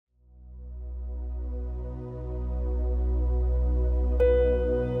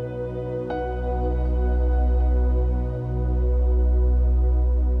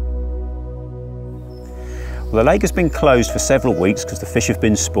Well, the lake has been closed for several weeks because the fish have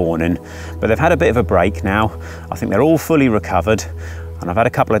been spawning, but they've had a bit of a break now. I think they're all fully recovered, and I've had a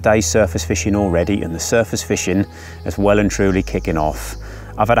couple of days surface fishing already, and the surface fishing is well and truly kicking off.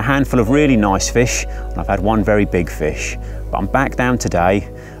 I've had a handful of really nice fish, and I've had one very big fish, but I'm back down today,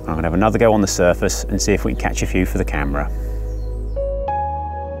 and I'm going to have another go on the surface and see if we can catch a few for the camera.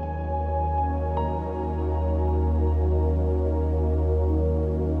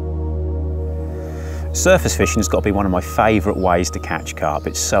 Surface fishing has got to be one of my favourite ways to catch carp.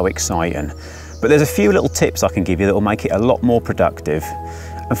 It's so exciting. But there's a few little tips I can give you that will make it a lot more productive.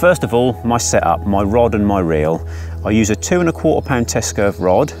 And first of all, my setup, my rod and my reel. I use a 2 1/4 pound test curve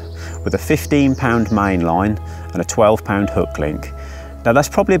rod with a 15 pound main line and a 12 pound hook link. Now that's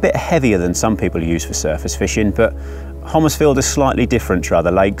probably a bit heavier than some people use for surface fishing, but Homersfield is slightly different to other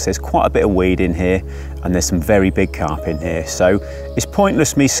lakes. There's quite a bit of weed in here and there's some very big carp in here. So it's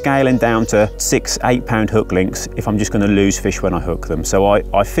pointless me scaling down to 6, 8 pound hook links if I'm just going to lose fish when I hook them. So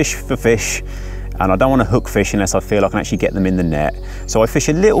I fish for fish, and I don't want to hook fish unless I feel I can actually get them in the net. So I fish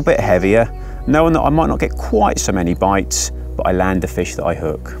a little bit heavier, knowing that I might not get quite so many bites, but I land the fish that I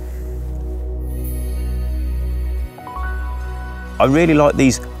hook. I really like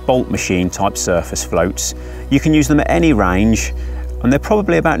these bolt machine type surface floats. You can use them at any range, and they're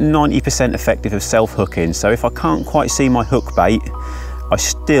probably about 90% effective of self-hooking. So if I can't quite see my hook bait, I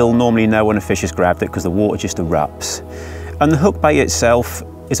still normally know when a fish has grabbed it because the water just erupts. And the hook bait itself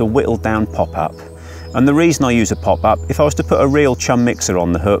is a whittled down pop-up. And the reason I use a pop-up, if I was to put a real chum mixer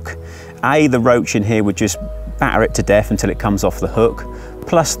on the hook, the roach in here would just batter it to death until it comes off the hook.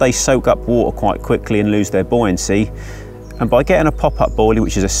 Plus they soak up water quite quickly and lose their buoyancy. And by getting a pop-up boilie,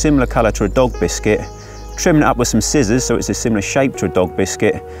 which is a similar colour to a dog biscuit, trimming it up with some scissors so it's a similar shape to a dog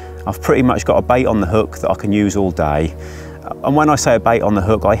biscuit, I've pretty much got a bait on the hook that I can use all day. And when I say a bait on the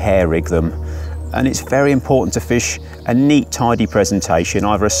hook, I hair rig them. And it's very important to fish a neat, tidy presentation,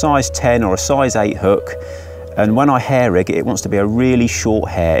 either a size 10 or a size 8 hook. And when I hair rig it, it wants to be a really short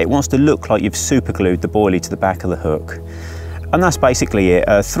hair. It wants to look like you've super glued the boilie to the back of the hook. And that's basically it,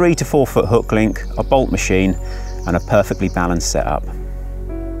 a 3 to 4 foot hook link, a bolt machine, and a perfectly balanced setup.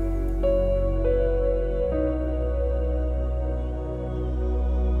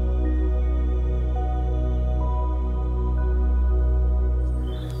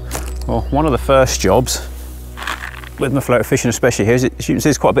 Well, one of the first jobs with my float fishing, especially here, is as you can see,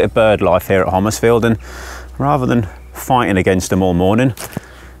 there's quite a bit of bird life here at Homersfield, and rather than fighting against them all morning,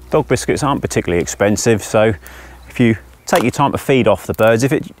 dog biscuits aren't particularly expensive, so if you take your time to feed off the birds,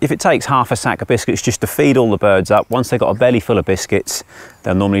 if it takes half a sack of biscuits just to feed all the birds up, once they've got a belly full of biscuits,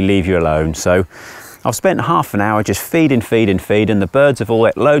 they'll normally leave you alone. So I've spent half an hour just feeding. The birds have all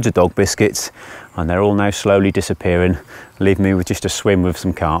ate loads of dog biscuits, and they're all now slowly disappearing, leaving me with just a swim with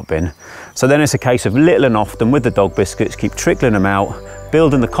some carp in. So then it's a case of little and often with the dog biscuits, keep trickling them out,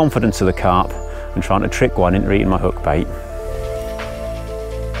 building the confidence of the carp, and trying to trick one into eating my hook bait.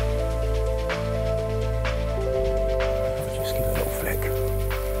 Just give it a little flick.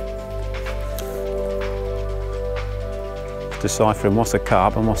 Deciphering what's a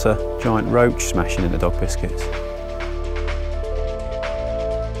carp and what's a giant roach smashing in the dog biscuits.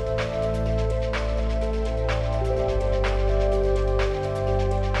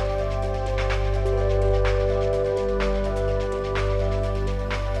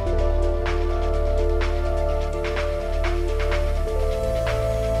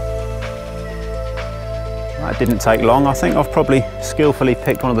 That didn't take long. I think I've probably skillfully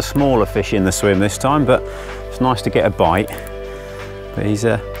picked one of the smaller fish in the swim this time, but it's nice to get a bite. But he's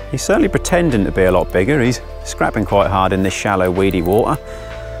certainly pretending to be a lot bigger. He's scrapping quite hard in this shallow, weedy water.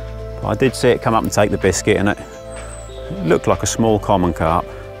 But I did see it come up and take the biscuit, and it looked like a small common carp.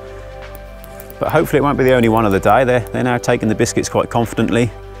 But hopefully it won't be the only one of the day. They're now taking the biscuits quite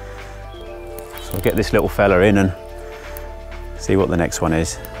confidently. So I'll get this little fella in and see what the next one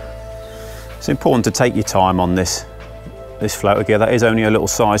is. It's important to take your time on this floater gear. That is only a little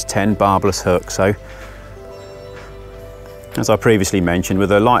size 10 barbless hook, so as I previously mentioned,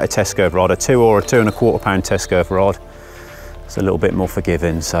 with a lighter test curve rod, a 2 or a 2 1/4 pound test curve rod, it's a little bit more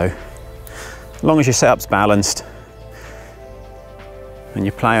forgiving. So as long as your setup's balanced and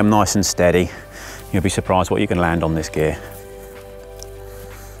you play them nice and steady, you'll be surprised what you can land on this gear.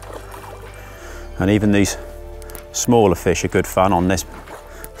 And even these smaller fish are good fun on this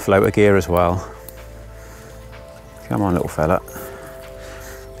floater gear as well. Come on, little fella.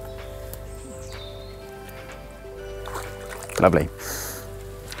 Lovely.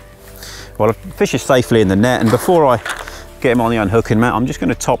 Well, the fish is safely in the net, and before I get him on the unhooking mat, I'm just going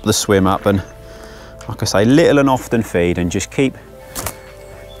to top the swim up and, like I say, little and often feed, and just keep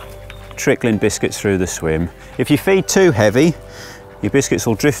trickling biscuits through the swim. If you feed too heavy, your biscuits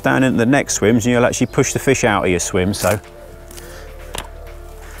will drift down into the next swims and you'll actually push the fish out of your swim. So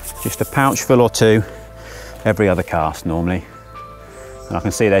just a pouch full or two every other cast normally. And I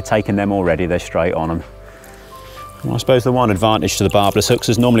can see they're taking them already, they're straight on them. Well, I suppose the one advantage to the barbless hooks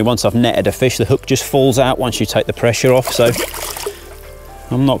is normally once I've netted a fish, the hook just falls out once you take the pressure off. So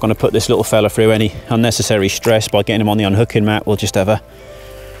I'm not going to put this little fella through any unnecessary stress by getting him on the unhooking mat. We'll just have a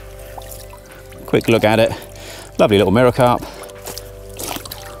quick look at it. Lovely little mirror carp.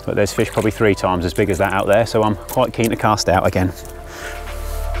 But there's fish probably 3 times as big as that out there, so I'm quite keen to cast out again.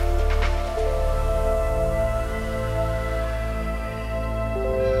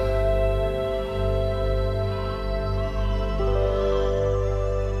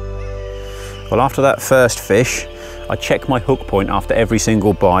 Well, after that first fish, I check my hook point after every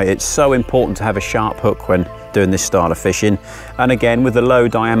single bite. It's so important to have a sharp hook when doing this style of fishing. And again, with the low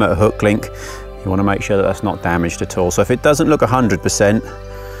diameter hook link, you want to make sure that that's not damaged at all. So if it doesn't look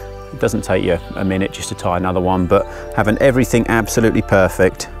 100%, it doesn't take you a minute just to tie another one, but having everything absolutely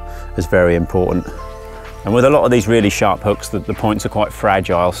perfect is very important. And with a lot of these really sharp hooks, the points are quite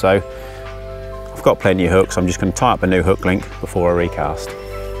fragile. So I've got plenty of hooks. I'm just going to tie up a new hook link before I recast.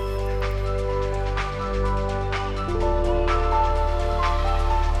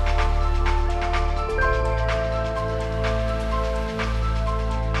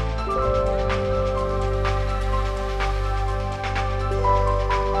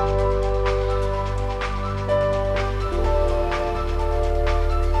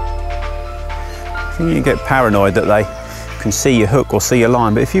 You get paranoid that they can see your hook or see your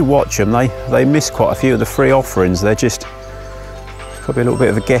line, but if you watch them, they miss quite a few of the free offerings. They're just probably a little bit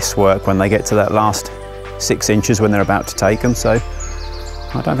of a guesswork when they get to that last 6 inches when they're about to take them. So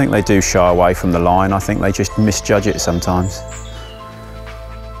I don't think they do shy away from the line. I think they just misjudge it sometimes.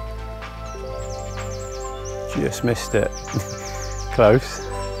 Just missed it. Close.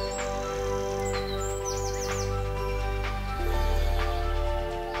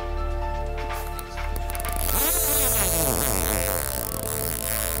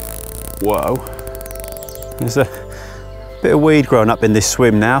 Whoa, there's a bit of weed growing up in this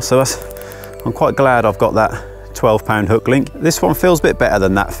swim now, so I'm quite glad I've got that 12-pound hook link. This one feels a bit better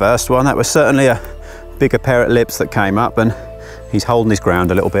than that first one. That was certainly a bigger pair at lips that came up, and he's holding his ground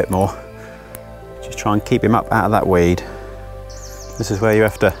a little bit more. Just try and keep him up out of that weed. This is where you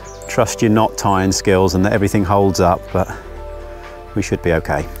have to trust your knot tying skills and that everything holds up, but we should be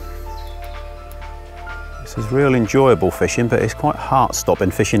okay. This is real enjoyable fishing, but it's quite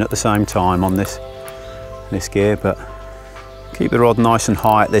heart-stopping fishing at the same time on this gear. But keep the rod nice and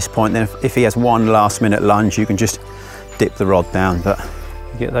high at this point. Then if he has one last-minute lunge, you can just dip the rod down. But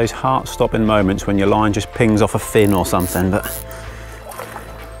you get those heart-stopping moments when your line just pings off a fin or something. But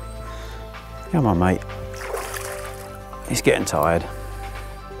come on, mate. He's getting tired.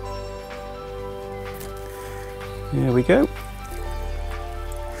 There we go.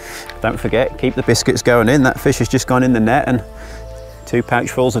 Don't forget, keep the biscuits going in. That fish has just gone in the net, and 2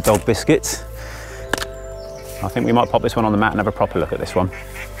 pouchfuls of dog biscuits. I think we might pop this one on the mat and have a proper look at this one.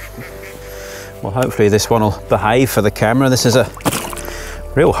 Well, hopefully this one will behave for the camera. This is a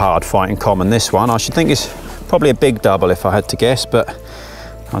real hard fighting common, this one. I should think it's probably a big double if I had to guess, but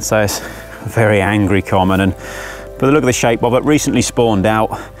I'd say it's a very angry common. And by the look of the shape of it, recently spawned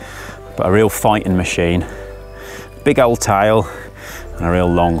out, but a real fighting machine. Big old tail, and a real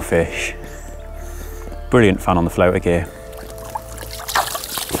long fish. Brilliant fun on the floater gear.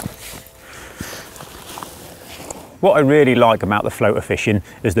 What I really like about the floater fishing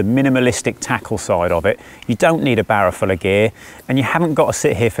is the minimalistic tackle side of it. You don't need a barrow full of gear, and you haven't got to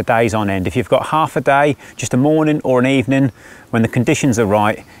sit here for days on end. If you've got half a day, just a morning or an evening, when the conditions are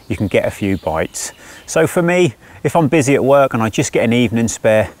right, you can get a few bites. So for me, if I'm busy at work and I just get an evening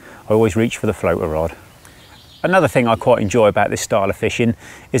spare, I always reach for the floater rod. Another thing I quite enjoy about this style of fishing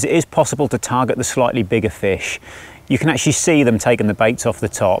is it is possible to target the slightly bigger fish. You can actually see them taking the baits off the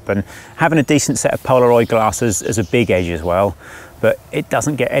top, and having a decent set of Polaroid glasses is a big edge as well. But it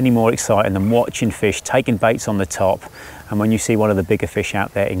doesn't get any more exciting than watching fish taking baits on the top, and when you see one of the bigger fish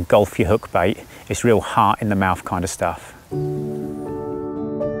out there engulf your hook bait, it's real heart in the mouth kind of stuff.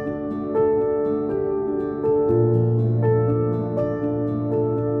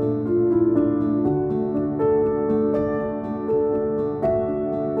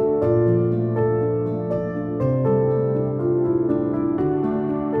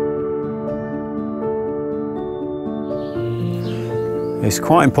 It's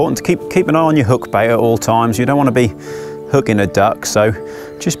quite important to keep an eye on your hook bait at all times. You don't want to be hooking a duck, so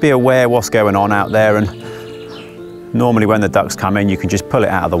just be aware what's going on out there, and normally when the ducks come in you can just pull it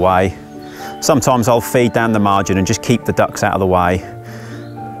out of the way, Sometimes I'll feed down the margin and just keep the ducks out of the way.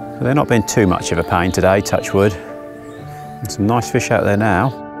 But they're not being too much of a pain today, touch wood. There's some nice fish out there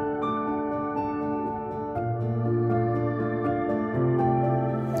now.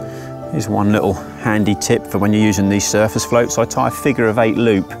 Here's one little handy tip for when you're using these surface floats. I tie a figure of 8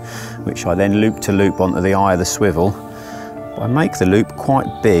 loop, which I then loop to loop onto the eye of the swivel. I make the loop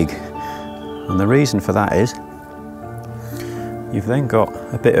quite big, and the reason for that is you've then got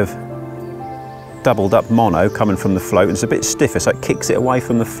a bit of doubled up mono coming from the float, and it's a bit stiffer, so it kicks it away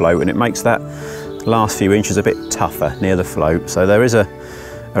from the float and it makes that last few inches a bit tougher near the float. So there is a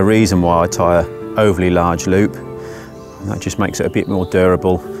reason why I tie an overly large loop, and that just makes it a bit more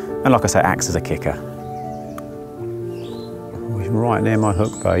durable. And like I say, acts as a kicker. Oh, he's right near my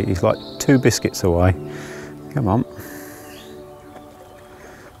hook bait. He's like 2 biscuits away. Come on.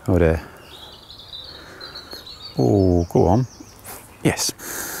 Oh dear. Oh, go on. Yes.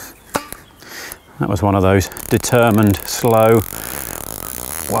 That was one of those determined, slow.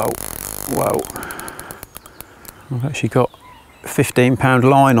 Whoa, whoa. I've actually got a 15-pound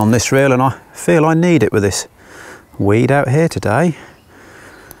line on this reel, and I feel I need it with this weed out here today.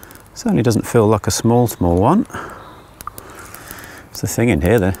 Certainly doesn't feel like a small one. It's the thing in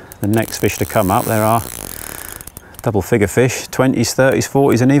here, the next fish to come up, there are double figure fish, 20s, 30s,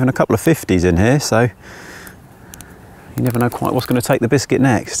 40s, and even a couple of 50s in here, so you never know quite what's going to take the biscuit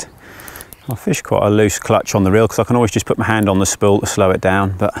next. I fish quite a loose clutch on the reel because I can always just put my hand on the spool to slow it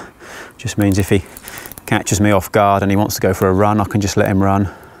down, but it just means if he catches me off guard and he wants to go for a run, I can just let him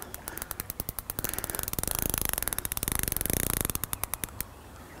run.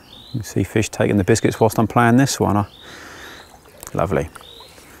 You see fish taking the biscuits whilst I'm playing this one. Lovely.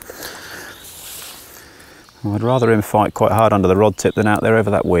 Well, I'd rather him fight quite hard under the rod tip than out there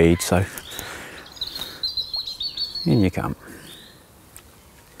over that weed, so in you come.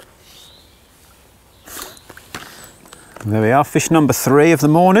 And there we are, fish number 3 of the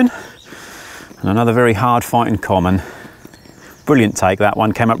morning, and another very hard fighting common. Brilliant take, that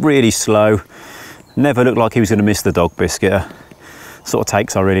one, came up really slow, never looked like he was going to miss the dog biscuit. Sort of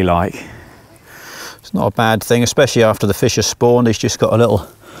takes I really like. It's not a bad thing, especially after the fish has spawned. He's just got a little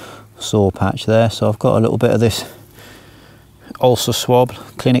sore patch there, so I've got a little bit of this ulcer swab,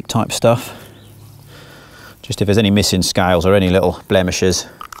 clinic type stuff. Just if there's any missing scales or any little blemishes,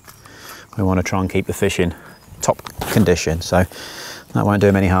 we want to try and keep the fish in top condition, so that won't do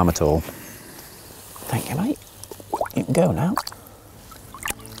him any harm at all. Thank you, mate. You can go now.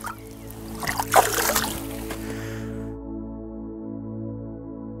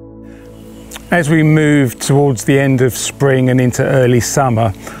 As we move towards the end of spring and into early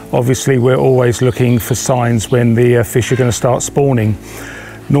summer, obviously we're always looking for signs when the fish are going to start spawning.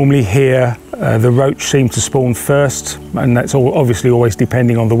 Normally here the roach seem to spawn first, and that's obviously always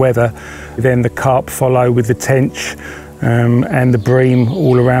depending on the weather. Then the carp follow with the tench and the bream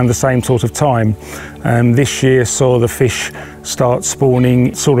all around the same sort of time. This year saw the fish start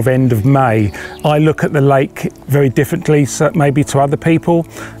spawning sort of end of May. I look at the lake very differently, so maybe to other people.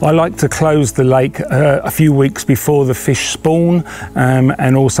 I like to close the lake a few weeks before the fish spawn,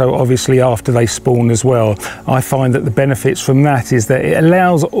 and also obviously after they spawn as well. I find that the benefits from that is that it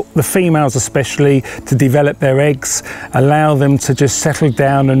allows the females especially to develop their eggs, allow them to just settle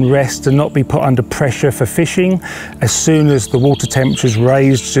down and rest and not be put under pressure for fishing. As soon as the water temperature is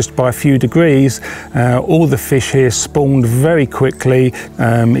raised just by a few degrees, all the fish here spawned very quickly.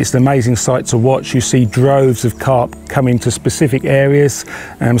 It's an amazing sight to watch. You see droves of carp coming to specific areas,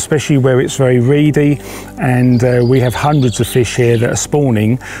 especially where it's very reedy, and we have hundreds of fish here that are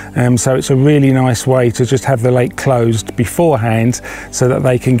spawning, so it's a really nice way to just have the lake closed beforehand so that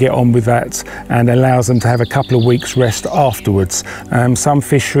they can get on with that, and allows them to have a couple of weeks rest afterwards. Some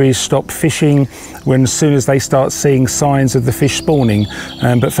fisheries stop fishing as soon as they start seeing signs of the fish spawning,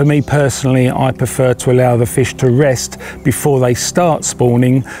 but for me personally, I prefer to allow the fish to rest before they start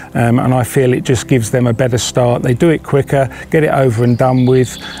spawning, and I feel it just gives them a better start. They do it quicker, get it over and done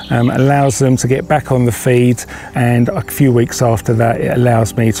with, allows them to get back on the feed, and a few weeks after that it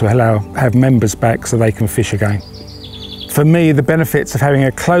allows me to have members back so they can fish again. For me, the benefits of having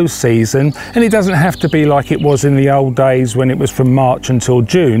a closed season, and it doesn't have to be like it was in the old days when it was from March until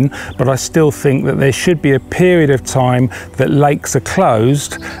June, but I still think that there should be a period of time that lakes are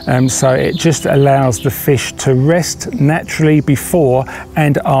closed, so it just allows the fish to rest naturally before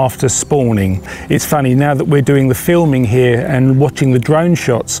and after spawning. It's funny, now that we're doing the filming here and watching the drone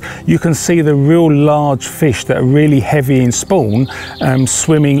shots, you can see the real large fish that are really heavy in spawn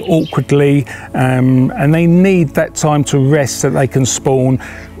swimming awkwardly, and they need that time to rest so they can spawn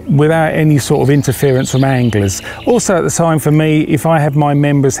without any sort of interference from anglers. Also at the time for me, if I have my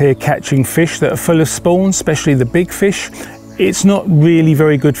members here catching fish that are full of spawn, especially the big fish, it's not really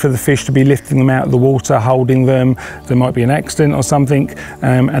very good for the fish to be lifting them out of the water, holding them. There might be an accident or something.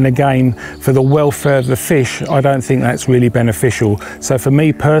 And again, for the welfare of the fish, I don't think that's really beneficial. So for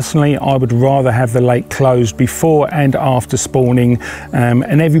me personally, I would rather have the lake closed before and after spawning,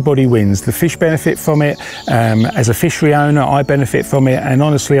 and everybody wins. The fish benefit from it. As a fishery owner, I benefit from it. And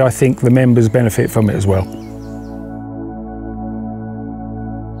honestly, I think the members benefit from it as well.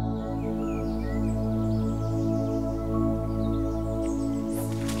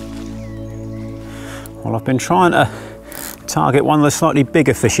 Well, I've been trying to target one of the slightly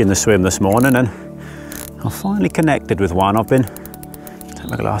bigger fish in the swim this morning, and I finally connected with one. Take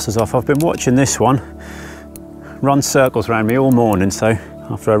my glasses off, I've been watching this one run circles around me all morning, so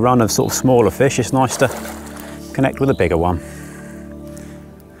after a run of sort of smaller fish, it's nice to connect with a bigger one.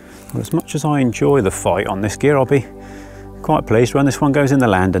 Well, as much as I enjoy the fight on this gear, I'll be quite pleased when this one goes in the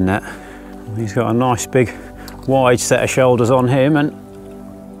landing net. He's got a nice big wide set of shoulders on him,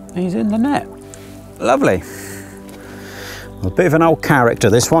 and he's in the net. Lovely. A bit of an old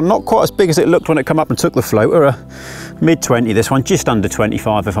character, this one. Not quite as big as it looked when it came up and took the floater. A mid-20, this one, just under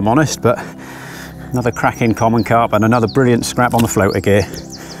 25 if I'm honest, but another cracking common carp and another brilliant scrap on the floater gear.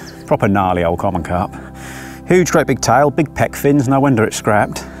 Proper gnarly old common carp. Huge, great big tail, big peck fins, no wonder it's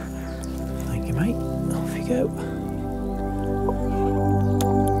scrapped. Thank you, mate. Off you go.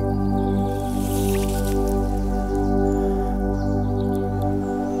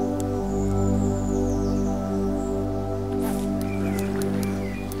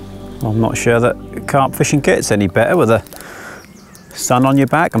 I'm not sure that carp fishing gets any better with a sun on your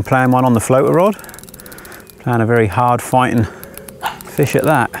back and playing one on the floater rod. Playing a very hard fighting fish at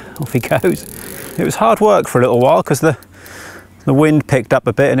that. Off he goes. It was hard work for a little while because the wind picked up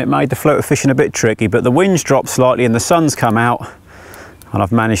a bit and it made the floater fishing a bit tricky, but the wind's dropped slightly and the sun's come out and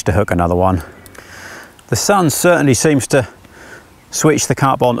I've managed to hook another one. The sun certainly seems to switch the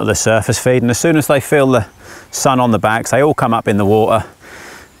carp onto the surface feed, and as soon as they feel the sun on the backs, they all come up in the water.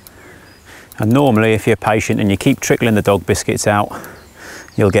 And normally, if you're patient and you keep trickling the dog biscuits out,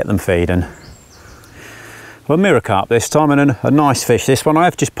 you'll get them feeding. Well, mirror carp this time, and a nice fish. This one, I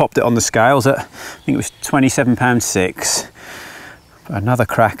have just popped it on the scales at, I think it was 27 pounds 6. Another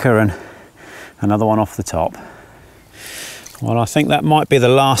cracker and another one off the top. Well, I think that might be the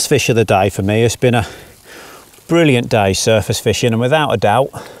last fish of the day for me. It's been a brilliant day surface fishing, and without a doubt,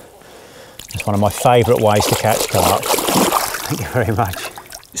 it's one of my favourite ways to catch carp. Thank you very much.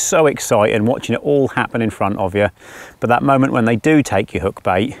 So exciting watching it all happen in front of you, but that moment when they do take your hook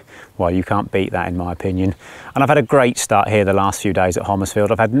bait, well, you can't beat that in my opinion. And I've had a great start here the last few days at Homersfield.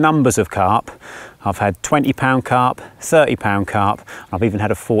 I've had numbers of carp. I've had 20-pound carp, 30-pound carp, and I've even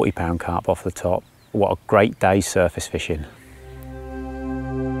had a 40-pound carp off the top. What a great day surface fishing.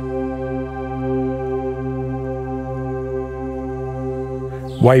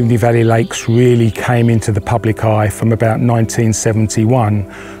 Waveney Valley Lakes really came into the public eye from about 1971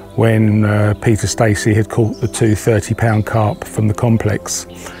 when Peter Stacey had caught the two 30-pound carp from the complex.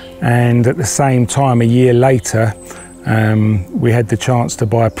 And at the same time, a year later, we had the chance to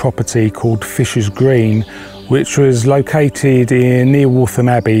buy a property called Fisher's Green, which was located near Waltham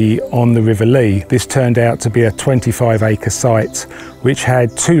Abbey on the River Lee. This turned out to be a 25-acre site which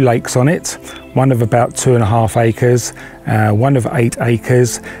had two lakes on it, one of about 2.5 acres, one of 8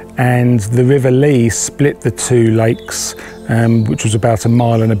 acres, and the River Lee split the two lakes, which was about a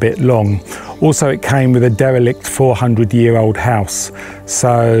mile and a bit long. Also, it came with a derelict 400-year-old house.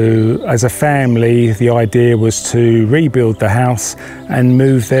 So as a family, the idea was to rebuild the house and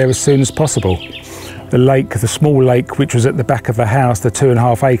move there as soon as possible. The lake, the small lake which was at the back of the house, the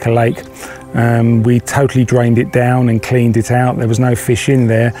 2.5-acre lake, we totally drained it down and cleaned it out. There was no fish in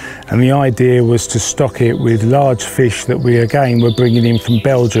there, and the idea was to stock it with large fish that we again were bringing in from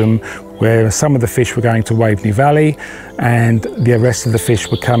Belgium, where some of the fish were going to Waveney Valley and the rest of the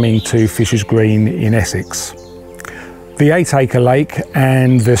fish were coming to Fisher's Green in Essex. The 8-acre lake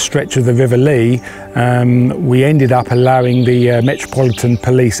and the stretch of the River Lee, we ended up allowing the Metropolitan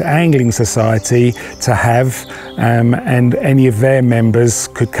Police Angling Society to have, and any of their members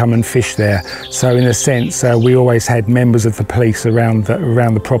could come and fish there. So in a sense, we always had members of the police around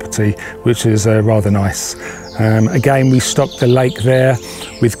the property, which is rather nice. Again, we stocked the lake there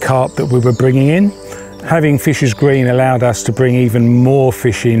with carp that we were bringing in. Having Fisher's Green allowed us to bring even more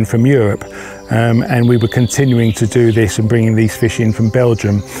fish in from Europe, and we were continuing to do this and bringing these fish in from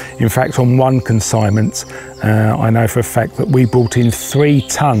Belgium. In fact, on one consignment, I know for a fact that we brought in 3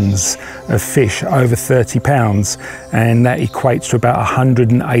 tons of fish over 30 pounds, and that equates to about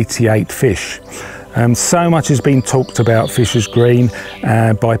 188 fish. So much has been talked about Fisher's Green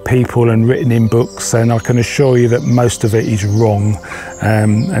by people and written in books, and I can assure you that most of it is wrong.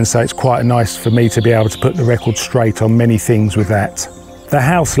 And so it's quite nice for me to be able to put the record straight on many things with that. The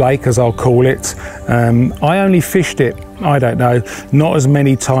house lake, as I'll call it, I only fished it, I don't know, not as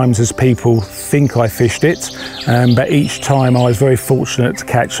many times as people think I fished it, but each time I was very fortunate to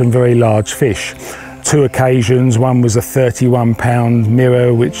catch some very large fish. 2 occasions. One was a 31-pound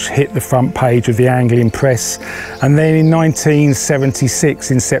mirror which hit the front page of the Angling Press, and then in 1976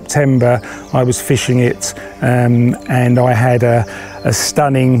 in September I was fishing it, and I had a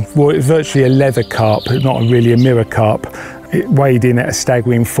stunning, well, virtually a leather carp, not really a mirror carp. It weighed in at a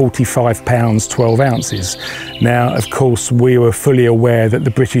staggering 45 pounds 12 ounces. Now, of course, we were fully aware that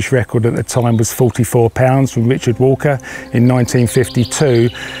the British record at the time was 44 pounds from Richard Walker in 1952,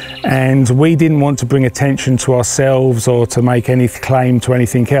 and we didn't want to bring attention to ourselves or to make any claim to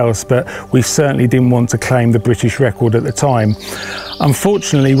anything else, but we certainly didn't want to claim the British record at the time.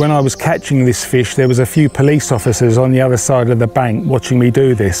 Unfortunately, when I was catching this fish, there was a few police officers on the other side of the bank watching me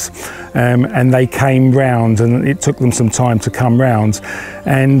do this, and they came round, and it took them some time to come round,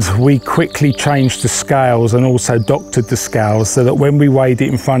 and we quickly changed the scales and also doctored the scales so that when we weighed it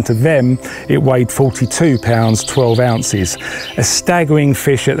in front of them, it weighed 42 pounds 12 ounces. A staggering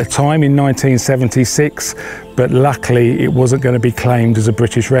fish at the time in 1976, but luckily it wasn't going to be claimed as a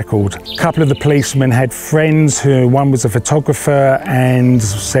British record. A couple of the policemen had friends who, one was a photographer and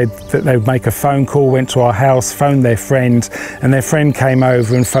said that they would make a phone call, went to our house, phoned their friend, and their friend came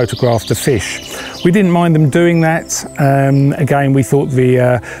over and photographed the fish. We didn't mind them doing that. Again, we thought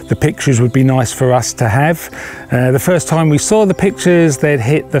the pictures would be nice for us to have. The first time we saw the pictures, they'd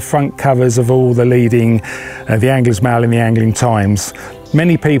hit the front covers of all the leading, the Angler's Mail and the Angling Times.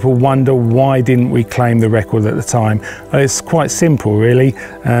 Many people wonder why didn't we claim the record at the time. It's quite simple really.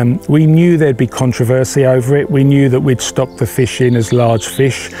 We knew there'd be controversy over it. We knew that we'd stock the fish in as large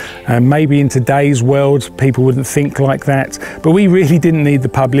fish. Maybe in today's world people wouldn't think like that, but we really didn't need the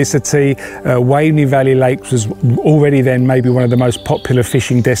publicity. Waveney Valley Lakes was already then maybe one of the most popular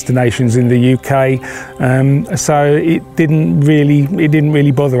fishing destinations in the UK, so it didn't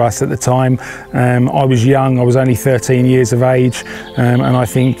really bother us at the time. I was young, I was only 13 years of age, and I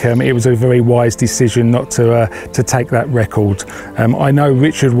think it was a very wise decision not to take that record. I know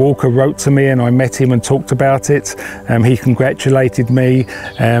Richard Walker wrote to me and I met him and talked about it. He congratulated me.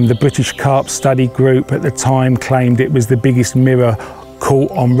 The British Carp Study Group at the time claimed it was the biggest mirror caught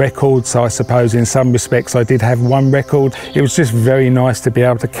on record, so I suppose in some respects I did have one record. It was just very nice to be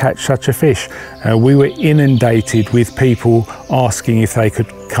able to catch such a fish. We were inundated with people asking if they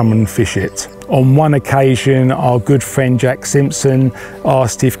could come and fish it. On one occasion, our good friend Jack Simpson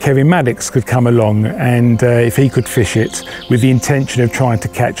asked if Kevin Maddox could come along and if he could fish it, with the intention of trying to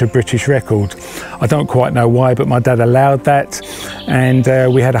catch a British record. I don't quite know why, but my dad allowed that,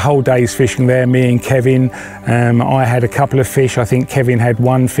 and we had a whole day's fishing there, me and Kevin. I had a couple of fish, I think Kevin had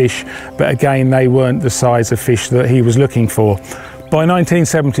one fish, but again they weren't the size of fish that he was looking for. By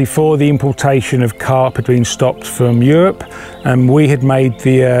 1974, the importation of carp had been stopped from Europe, and we had made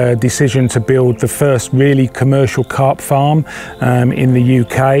the decision to build the first really commercial carp farm in the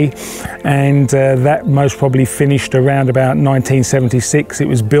UK, and that most probably finished around about 1976. It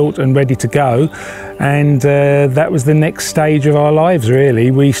was built and ready to go, and that was the next stage of our lives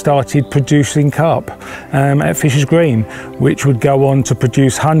really. We started producing carp at Fisher's Green, which would go on to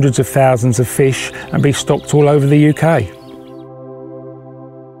produce hundreds of thousands of fish and be stocked all over the UK.